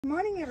Good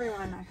morning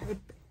everyone, I hope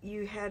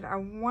you had a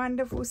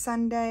wonderful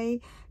Sunday.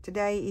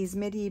 Today is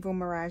Medieval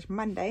Mirage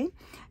Monday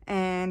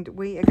and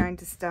we are going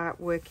to start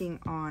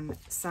working on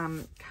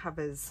some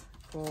covers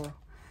for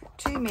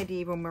 2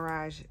 Medieval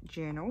Mirage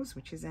journals,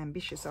 which is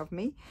ambitious of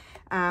me.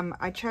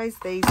 I chose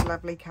these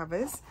lovely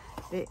covers.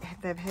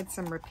 They've had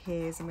some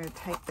repairs. I'm going to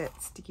take that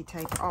sticky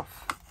tape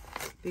off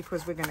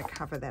because we're going to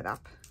cover that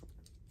up.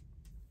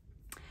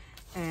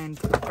 And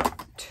I've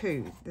got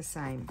 2 the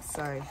same,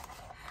 so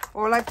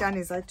all I've done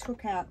is I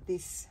took out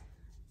this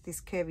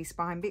curvy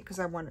spine bit because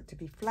I want it to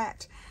be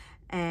flat,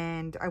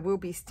 and I will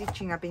be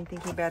stitching. I've been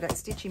thinking about it,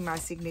 stitching my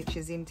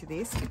signatures into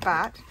this,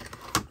 but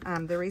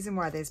the reason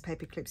why there's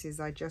paper clips is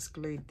I just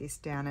glued this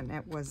down and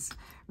it was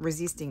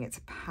resisting.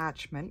 It's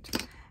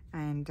parchment,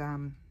 and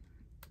I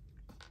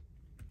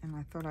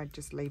thought I'd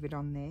just leave it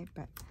on there,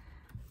 but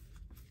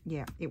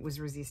yeah, it was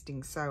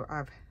resisting, so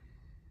I've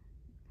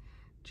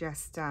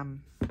just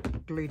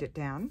glued it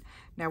down.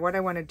 Now what I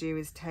want to do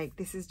is take,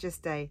 this is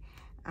just a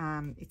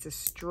it's a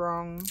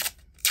strong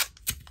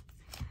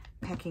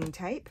packing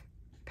tape,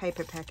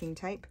 paper packing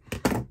tape,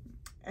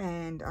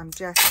 and I'm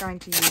just going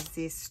to use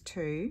this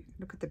to,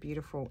 look at the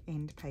beautiful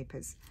end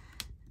papers,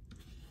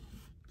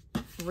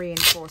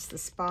 reinforce the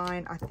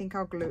spine. I think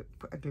I'll glue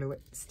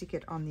it, stick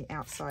it on the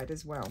outside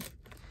as well,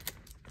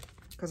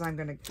 because I'm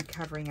going to be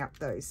covering up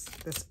the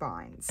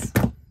spines.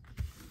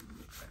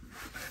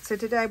 So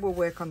today we'll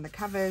work on the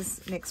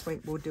covers. Next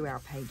week we'll do our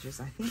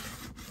pages, I think.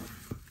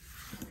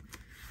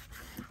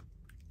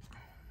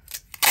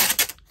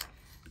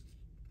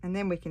 And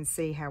then we can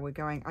see how we're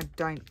going. I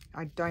don't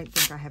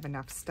think I have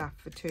enough stuff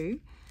for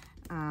 2.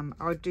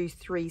 I'll do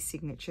 3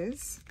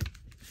 signatures.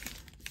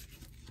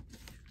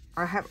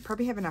 I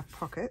probably have enough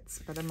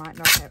pockets, but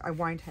I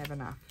won't have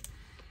enough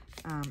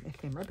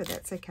ephemera, but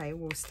that's okay.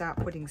 We'll start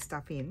putting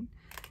stuff in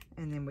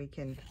and then we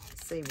can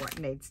see what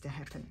needs to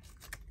happen.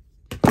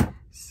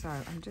 So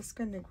I'm just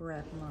going to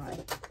grab my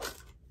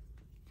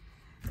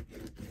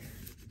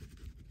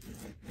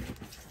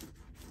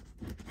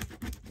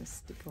just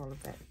stick all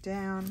of that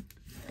down.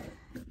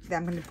 Then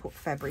I'm going to put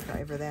fabric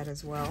over that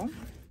as well.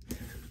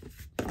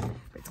 But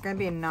it's going to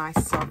be a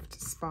nice soft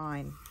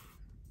spine.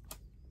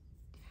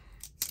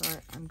 So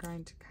I'm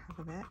going to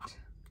cover that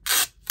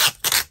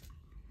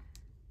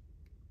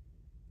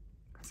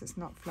because it's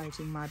not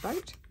floating my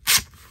boat.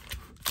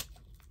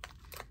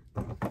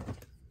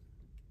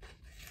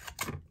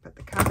 But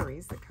the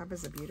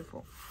covers are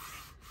beautiful.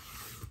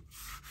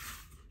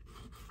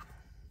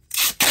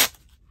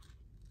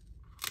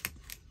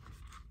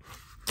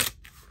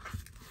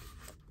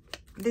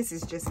 This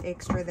is just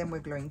extra, then we're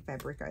gluing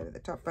fabric over the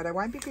top, but I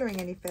won't be gluing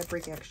any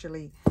fabric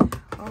actually.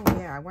 Oh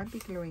yeah, I won't be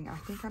gluing. I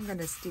think I'm going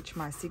to stitch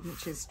my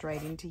signatures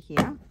straight into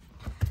here,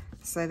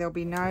 so there'll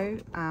be no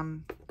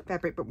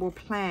fabric, but we'll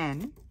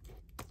plan,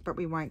 but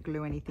we won't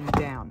glue anything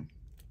down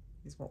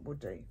is what we'll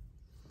do.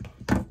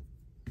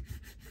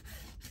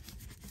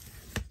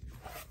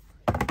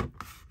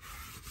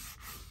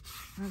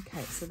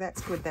 Okay, so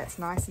that's good. That's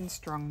nice and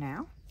strong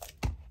now.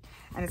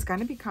 And it's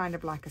going to be kind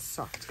of like a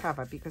soft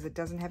cover because it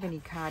doesn't have any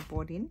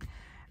cardboard in.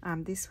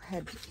 This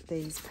had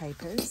these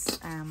papers.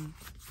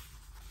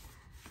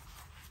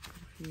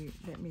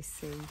 Let me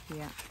see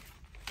here.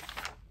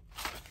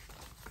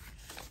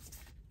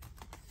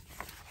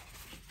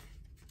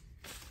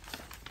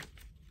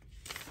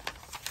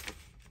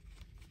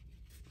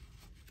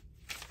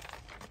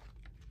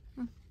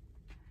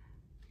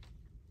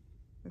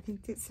 I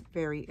think it's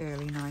very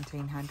early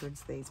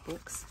 1900s, these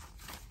books,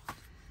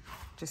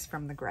 just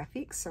from the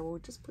graphics. So we'll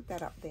just put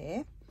that up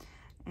there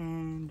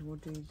and we'll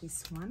do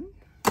this one.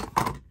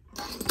 I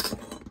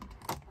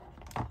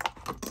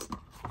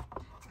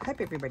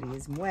hope everybody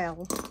is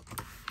well.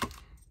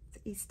 It's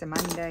Easter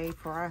Monday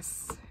for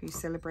us who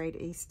celebrate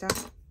Easter.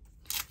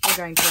 We're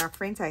going to our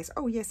friend's house.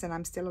 Oh yes, and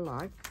I'm still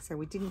alive. So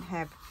we didn't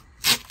have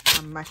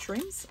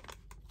mushrooms.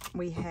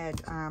 We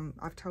had,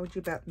 I've told you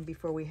about them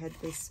before, we had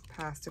this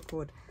pasta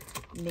called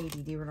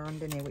Needy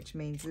Dirondine, which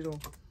means little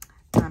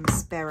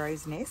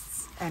sparrows'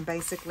 nests, and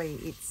basically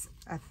it's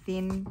a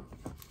thin,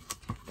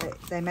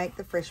 they make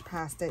the fresh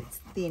pasta, it's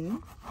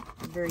thin,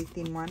 a very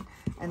thin one,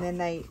 and then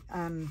they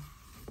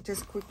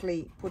just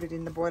quickly put it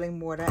in the boiling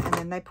water, and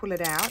then they pull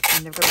it out,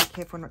 and they've got to be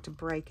careful not to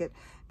break it.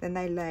 Then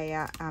they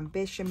layer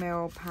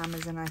bechamel,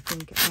 parmesan I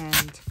think,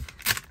 and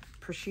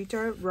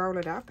prosciutto, roll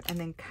it up and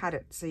then cut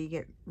it so you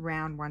get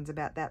round ones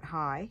about that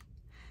high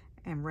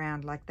and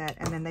round like that,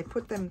 and then they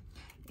put them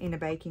in a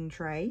baking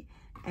tray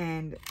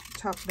and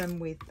top them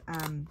with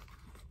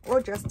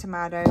or just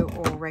tomato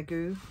or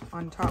ragu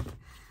on top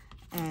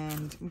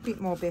and a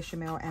bit more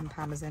bechamel and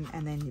parmesan,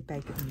 and then you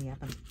bake it in the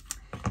oven.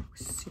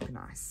 Super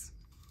nice.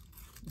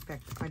 In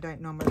fact, I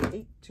don't normally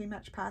eat too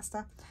much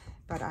pasta,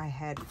 but I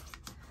had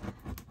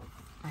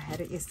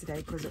it yesterday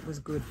because it was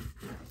good.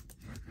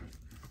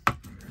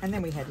 And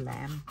then we had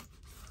lamb.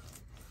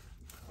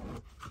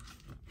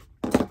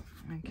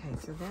 Okay,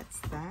 so that's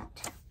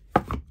that.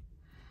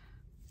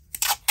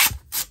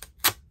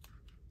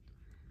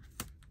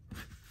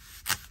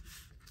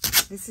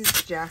 This is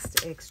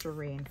just extra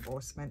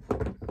reinforcement.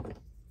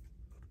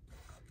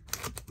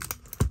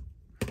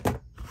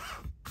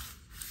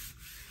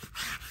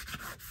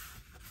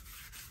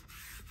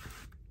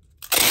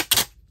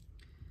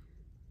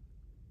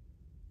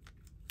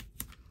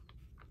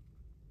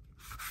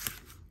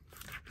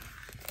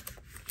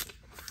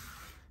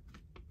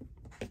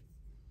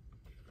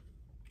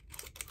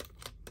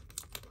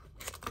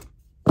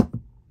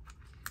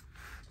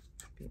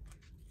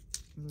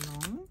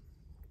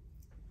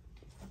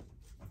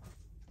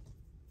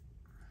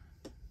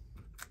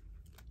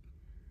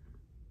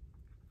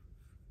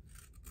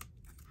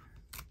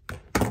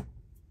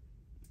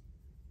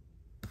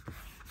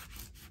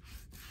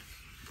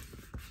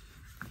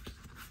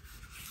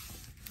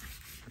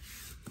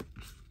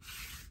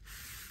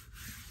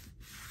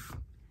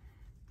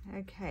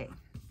 Okay,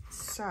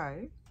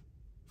 so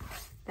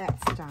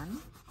that's done.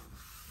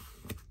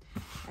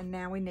 And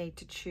now we need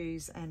to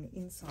choose an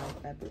inside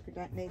fabric. We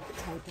don't need the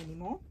tape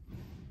anymore.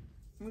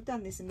 We've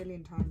done this a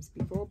million times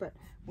before, but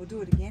we'll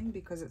do it again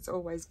because it's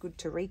always good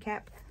to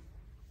recap.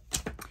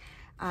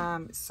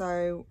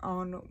 So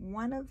on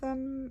one of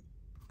them,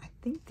 I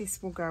think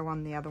this will go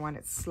on the other one.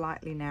 It's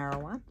slightly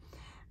narrower.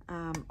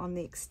 On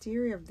the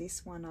exterior of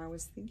this one, I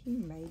was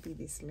thinking maybe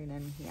this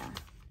linen here.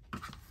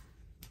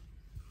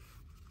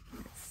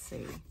 Let's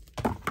see.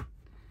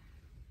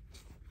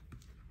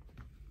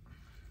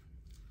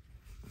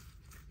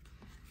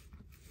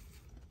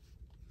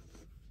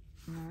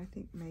 No, I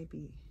think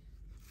maybe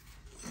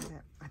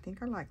that, I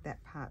think I like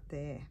that part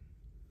there.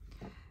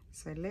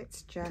 So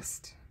let's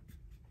just,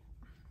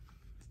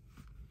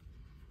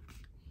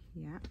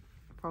 yeah,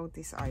 fold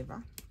this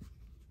over.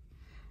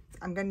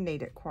 I'm going to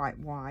need it quite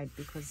wide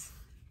because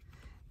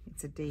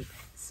it's a deep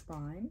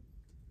spine.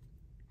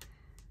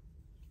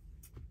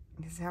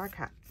 This is how I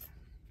cut.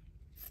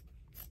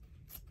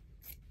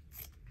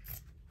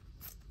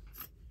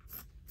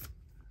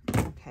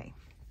 Okay.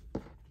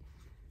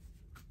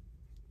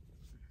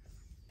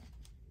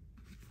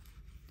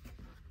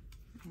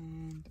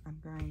 And I'm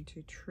going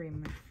to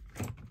trim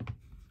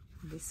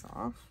this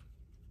off.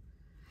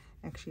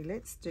 Actually,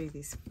 let's do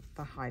this,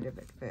 the height of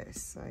it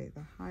first. So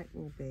the height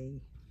will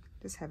be,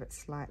 just have it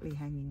slightly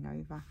hanging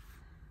over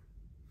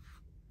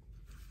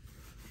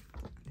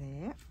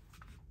there.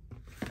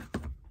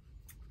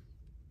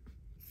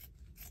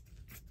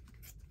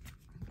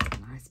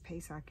 A nice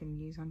piece I can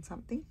use on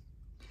something.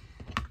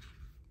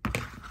 And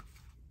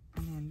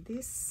then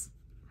this,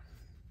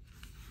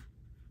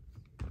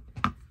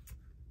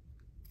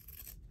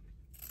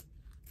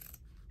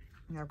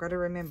 now I've got to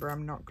remember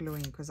I'm not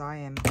gluing because I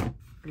am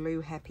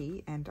glue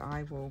happy, and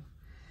I will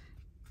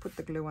put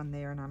the glue on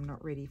there and I'm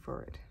not ready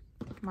for it.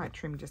 I think I might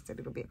trim just a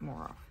little bit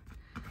more off.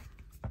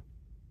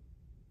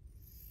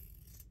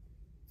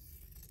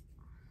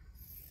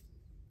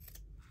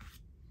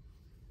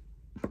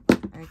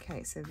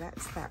 Okay, so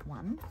that's that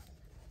one.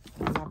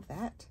 I love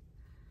that.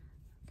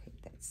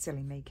 Keep that,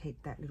 silly me,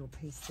 keep that little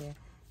piece there.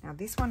 Now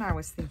this one I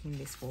was thinking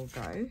this will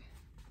go.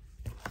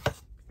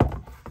 I'm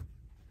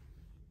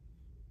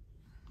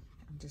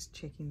just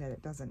checking that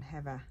it doesn't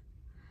have a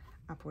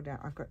up or down.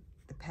 I've got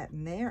the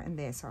pattern there and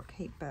there, so I'll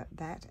keep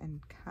that and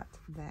cut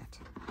that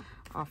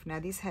off. Now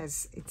this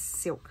has, it's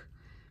silk.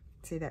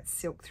 See, that's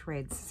silk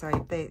threads, so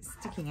if they're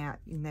sticking out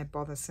and they're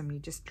bothersome, you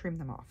just trim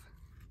them off.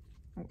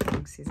 Oh,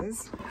 long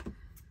scissors.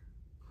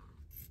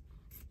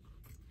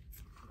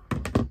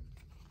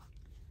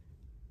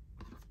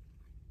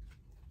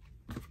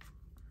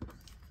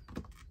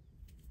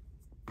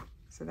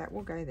 So that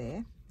will go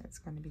there. That's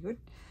going to be good.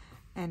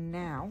 And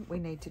now we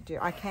need to do,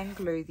 I can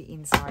glue the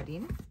inside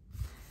in.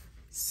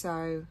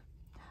 So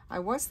I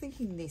was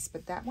thinking this,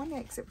 but that one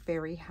makes it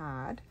very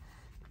hard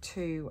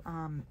to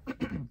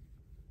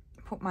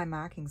put my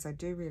markings. I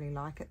do really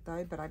like it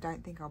though, but I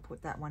don't think I'll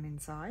put that one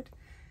inside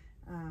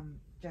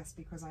just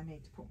because I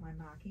need to put my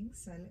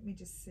markings. So let me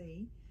just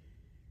see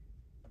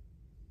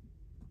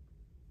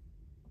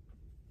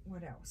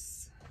what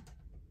else.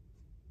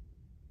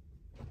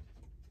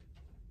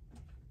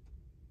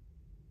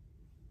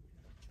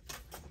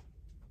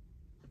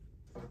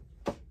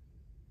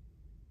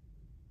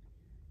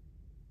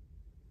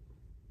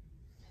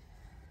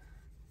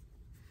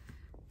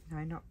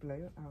 No, not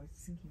blue. I was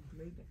thinking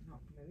blue, but not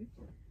blue.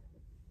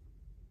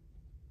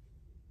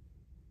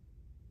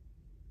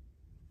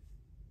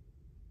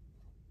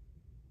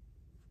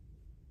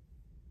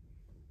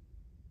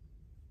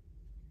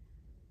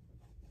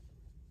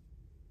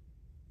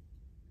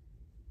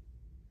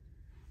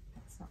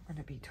 That's not going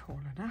to be tall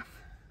enough.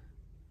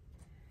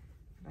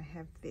 But I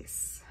have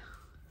this.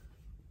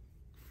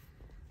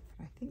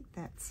 I think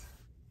that's,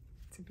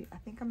 it's a bit, I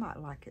think I might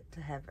like it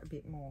to have a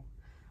bit more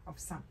of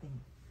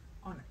something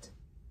on it.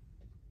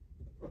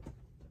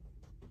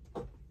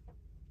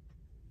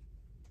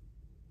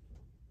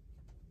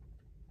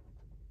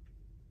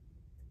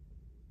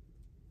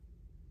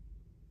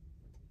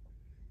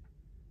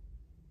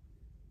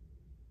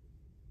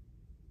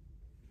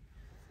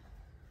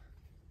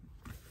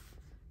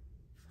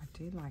 I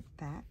do like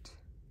that.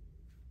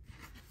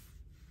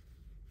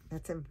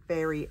 That's a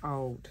very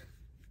old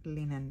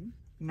linen,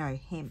 no,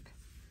 hemp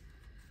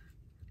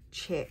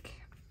check,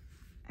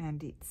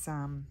 and it's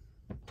I'm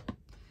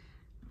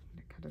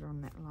gonna cut it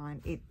on that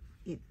line. It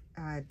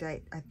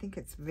date, I think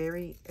it's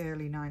very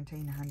early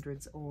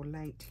 1900s or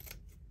late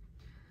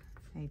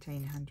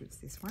 1800s,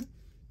 this one.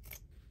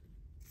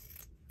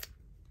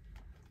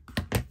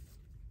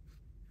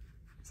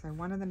 So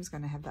one of them is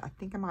going to have that. I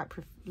think I might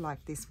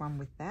like this one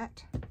with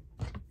that.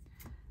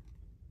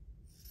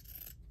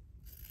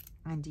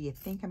 And do you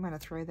think I'm going to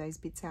throw those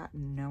bits out?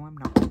 No, I'm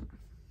not. I'll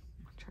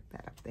chuck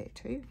that up there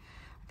too.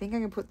 I think I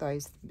can put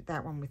those,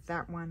 that one with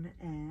that one,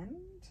 and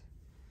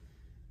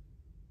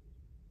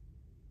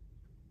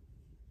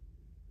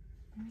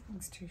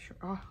everything's too short.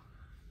 Oh,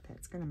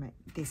 that's going to make,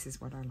 this is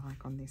what I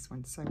like on this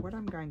one. So what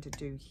I'm going to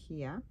do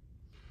here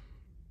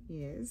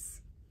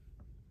is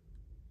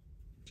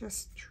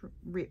just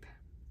rip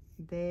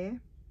there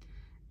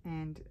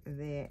and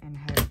there and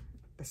have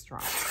the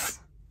stripes.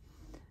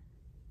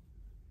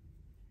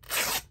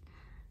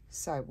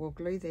 So we'll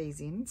glue these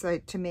in. So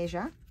to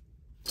measure,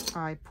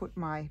 I put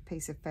my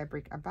piece of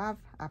fabric above,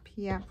 up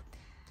here,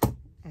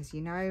 as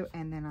you know,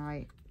 and then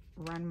I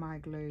run my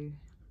glue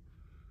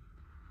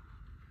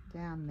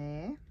down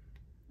there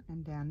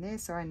and down there,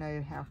 so I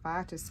know how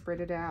far to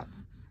spread it out.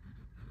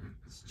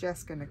 It's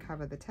just going to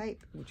cover the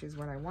tape, which is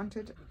what I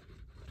wanted,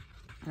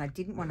 and I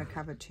didn't want to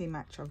cover too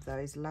much of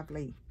those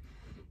lovely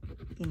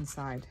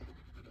inside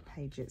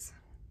pages.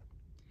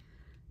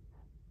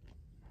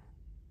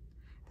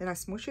 Then I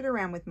smush it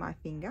around with my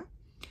finger.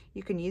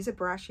 You can use a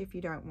brush if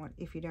you don't want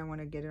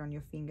to get it on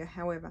your finger.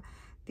 However,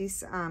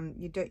 this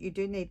you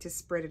do need to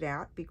spread it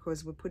out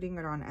because we're putting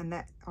it on, and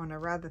that on a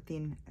rather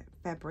thin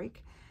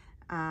fabric,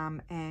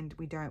 and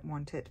we don't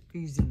want it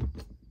oozing.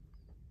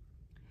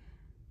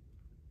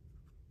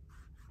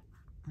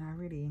 And I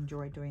really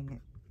enjoy doing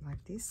it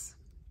like this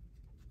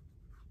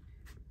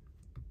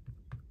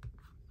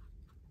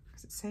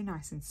because it's so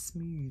nice and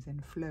smooth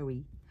and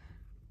flowy.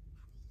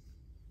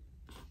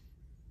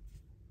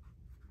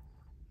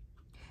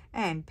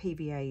 And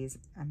PVA is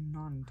a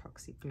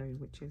non-toxic glue,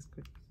 which is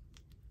good.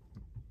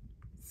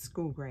 It's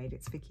school grade,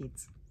 it's for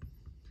kids.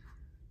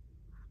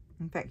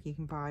 In fact, you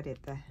can buy it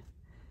at the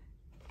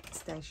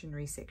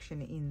stationery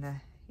section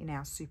in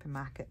our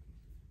supermarket,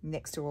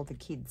 next to all the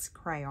kids'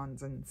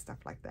 crayons and stuff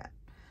like that.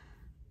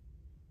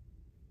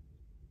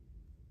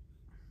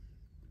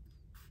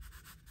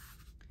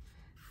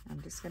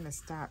 I'm just going to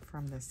start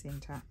from the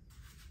center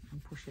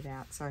and push it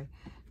out, so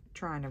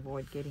try and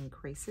avoid getting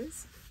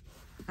creases.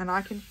 And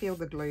I can feel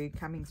the glue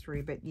coming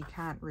through, but you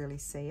can't really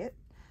see it.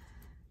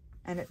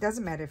 And it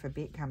doesn't matter if a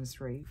bit comes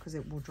through because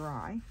it will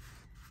dry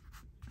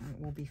and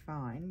it will be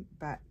fine,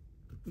 but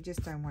you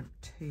just don't want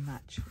too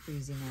much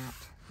oozing out.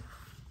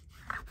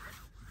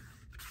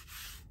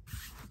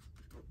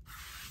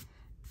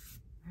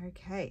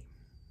 Okay,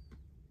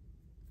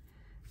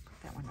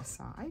 put that one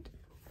aside.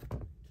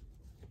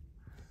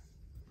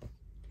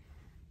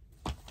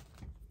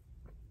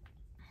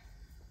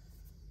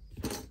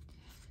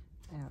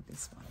 Now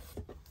this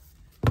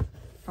one.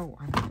 Oh,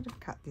 I might have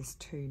cut this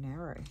too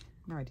narrow.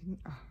 No, I didn't.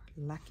 Oh,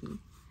 lucky.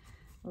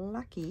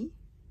 Lucky.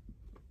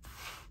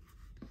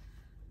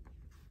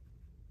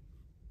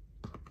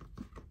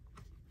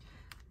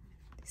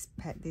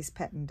 This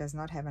pattern does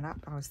not have an up.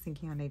 I was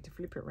thinking I need to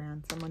flip it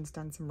around. Someone's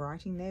done some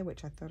writing there,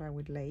 which I thought I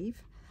would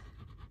leave.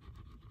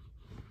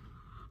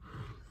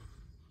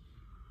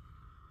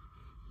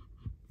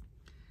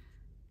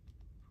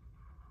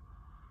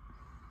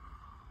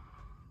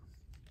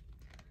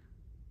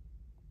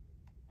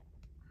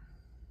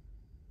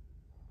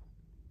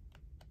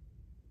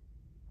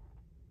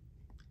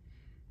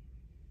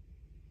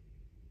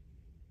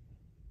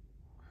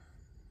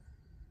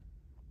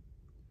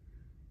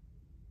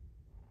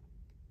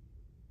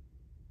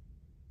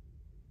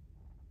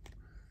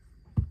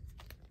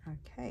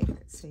 Okay,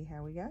 let's see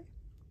how we go.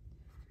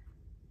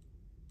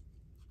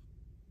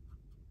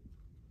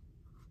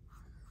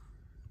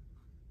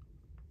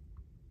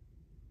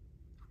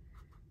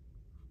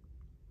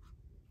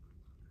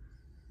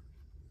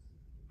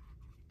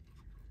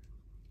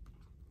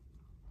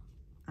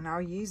 And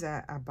I'll use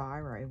a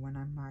biro when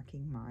I'm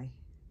marking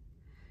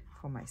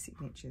for my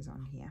signatures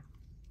on here.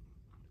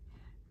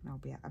 And I'll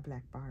be a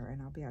black biro,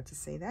 and I'll be able to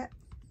see that.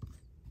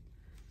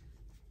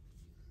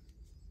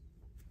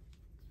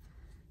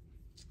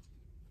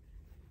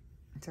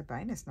 It's a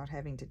bonus not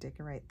having to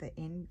decorate the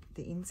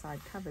inside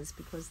covers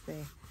because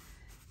they're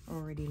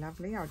already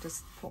lovely. I'll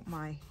just put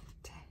my,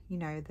 you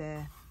know,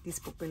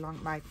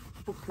 my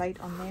book plate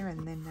on there,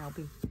 and then they'll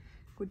be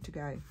good to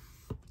go.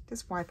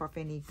 Just wipe off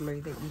any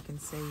glue that you can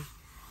see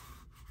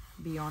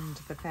beyond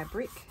the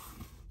fabric.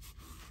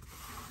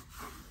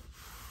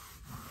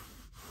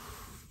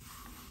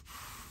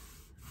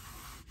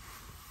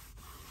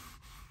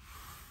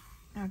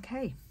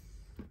 Okay.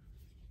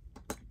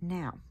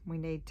 Now we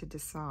need to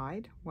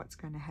decide what's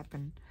going to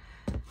happen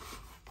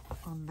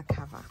on the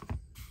cover.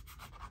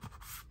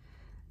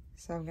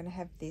 So I'm going to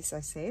have this,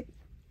 I said.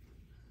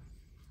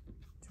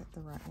 Is that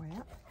the right way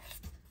up?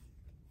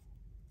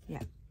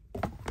 Yeah.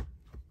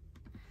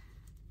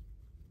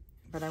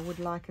 But I would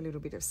like a little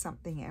bit of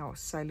something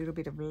else, so a little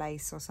bit of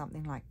lace or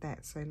something like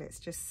that. So let's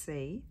just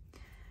see.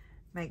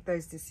 Make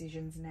those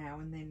decisions now,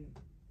 and then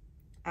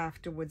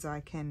afterwards I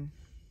can...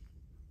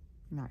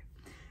 No.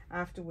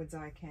 Afterwards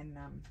I can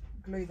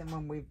glue them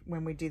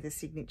when we do the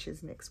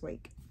signatures next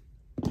week.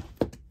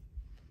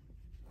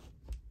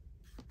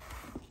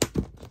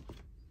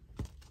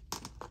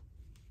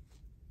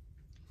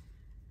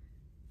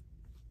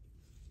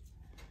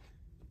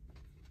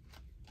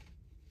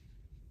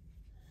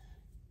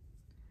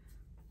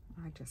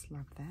 I just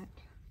love that.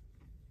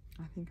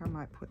 I think I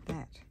might put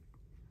that.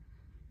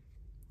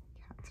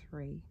 Cut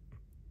 3.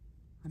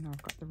 I know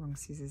I've got the wrong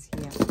scissors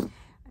here.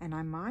 And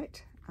I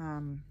might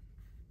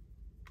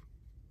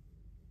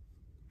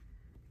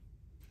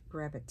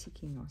grab a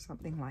ticking or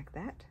something like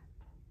that.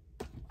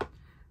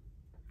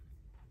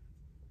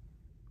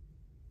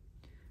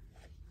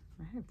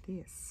 I have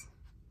this.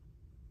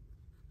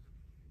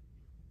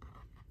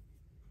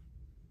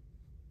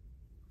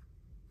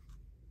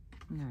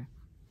 No.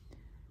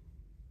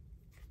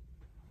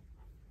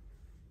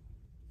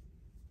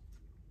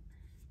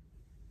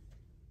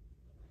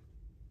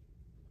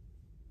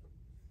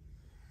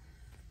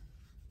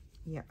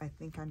 Yep, I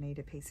think I need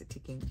a piece of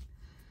ticking.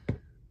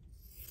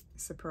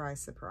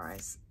 Surprise,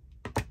 surprise.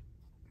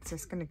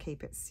 Just going to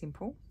keep it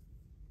simple.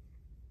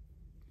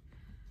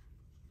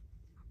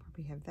 I'll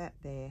probably have that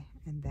there,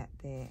 and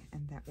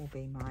that will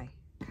be my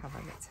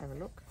cover. Let's have a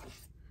look.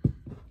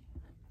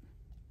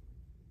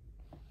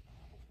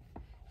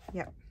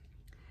 Yep.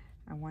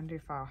 I wonder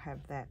if I'll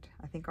have that.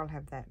 I think I'll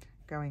have that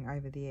going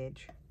over the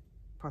edge,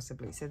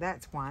 possibly. So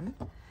that's one.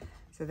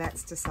 So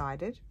that's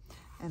decided.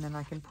 And then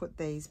I can put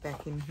these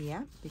back in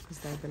here because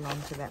they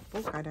belong to that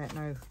book. I don't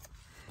know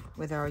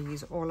whether I'll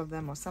use all of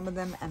them or some of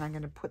them, and I'm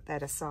going to put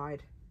that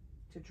aside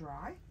to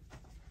dry.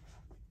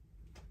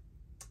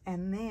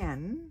 And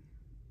then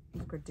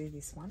you could do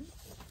this one.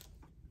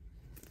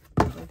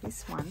 So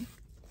this one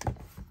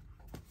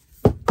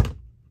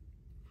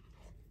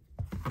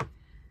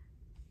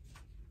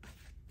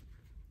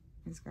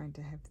is going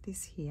to have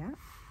this here.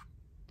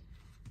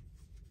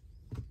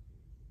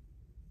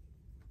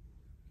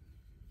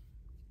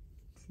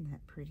 Isn't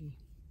that pretty?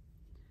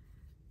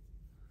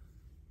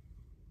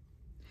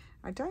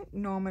 I don't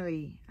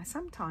normally,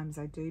 sometimes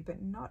I do,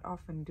 but not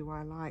often do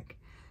I like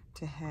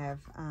to have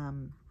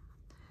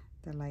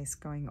the lace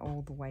going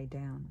all the way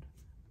down.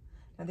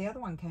 Now the other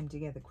one came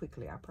together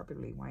quickly. I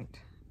probably won't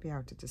be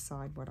able to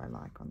decide what I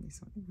like on this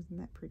one. Isn't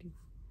that pretty?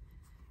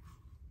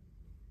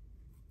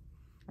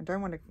 I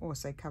don't want to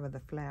also cover the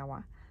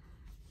flower.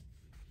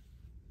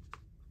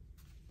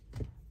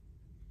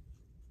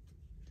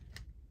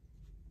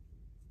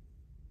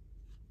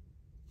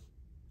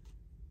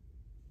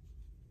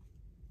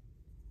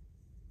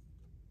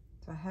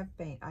 So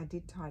I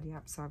did tidy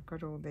up, so I've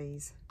got all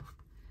these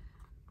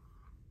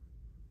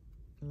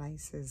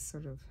laces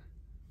sort of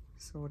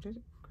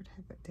sorted. Could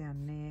have it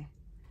down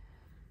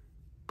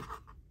there.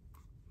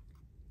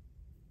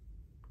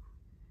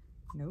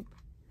 Nope.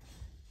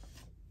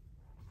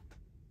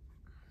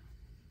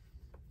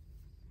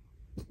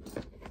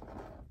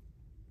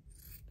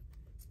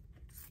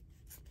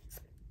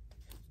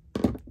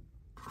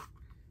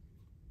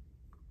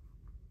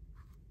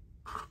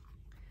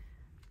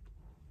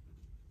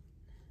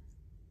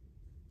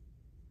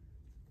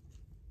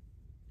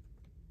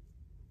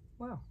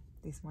 Well,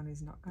 this one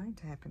is not going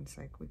to happen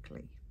so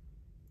quickly.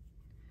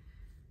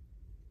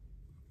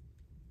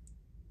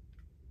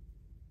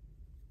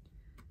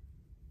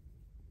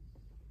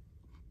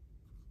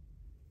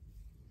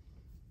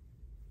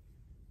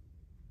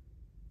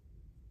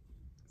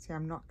 See,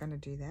 I'm not going to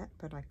do that,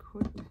 but I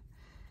could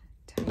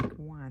take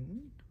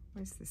one.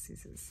 Where's the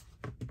scissors?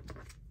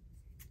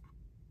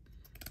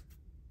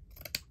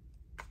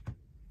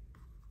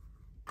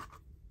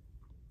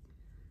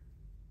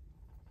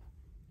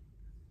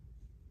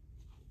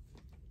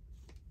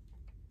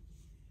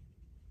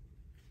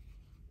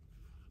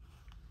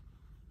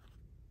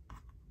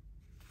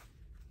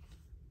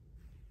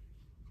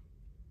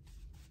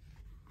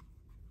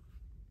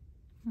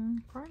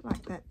 Quite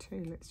like that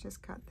too. Let's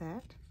just cut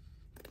that.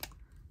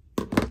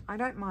 I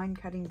don't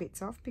mind cutting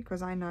bits off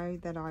because I know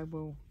that I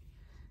will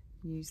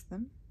use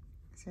them.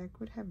 So I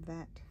could have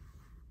that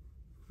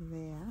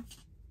there.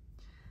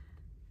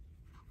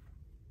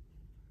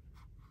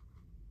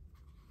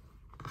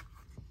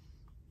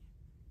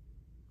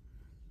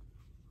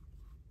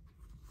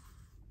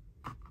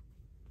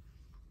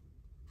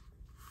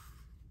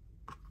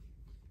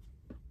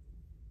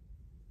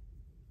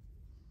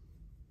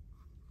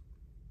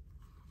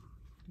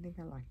 I think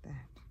I like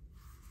that.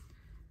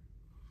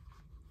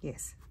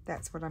 Yes,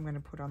 that's what I'm going to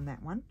put on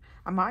that one.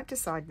 I might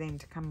decide then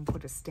to come and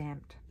put a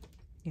stamped,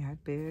 you know,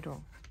 bird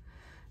or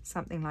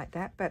something like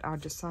that, but I'll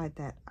decide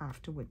that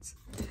afterwards.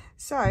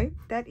 So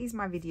that is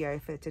my video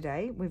for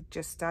today. We've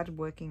just started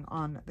working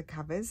on the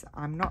covers.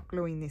 I'm not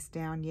gluing this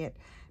down yet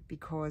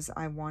because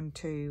I want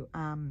to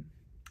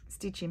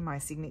stitch in my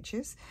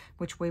signatures,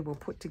 which we will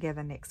put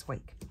together next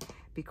week.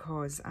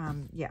 Because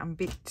yeah, I'm a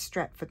bit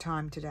strapped for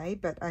time today,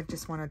 but I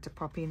just wanted to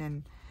pop in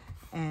and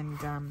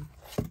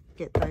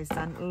get those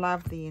done.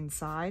 Love the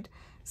inside,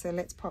 so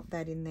let's pop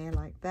that in there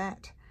like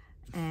that,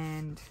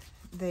 and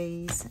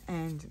these,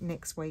 and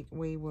next week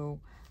we will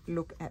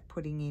look at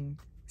putting in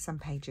some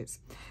pages.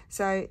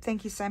 So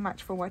thank you so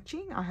much for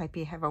watching. I hope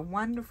you have a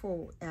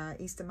wonderful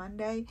Easter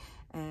Monday,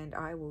 and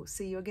I will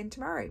see you again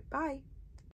tomorrow. Bye.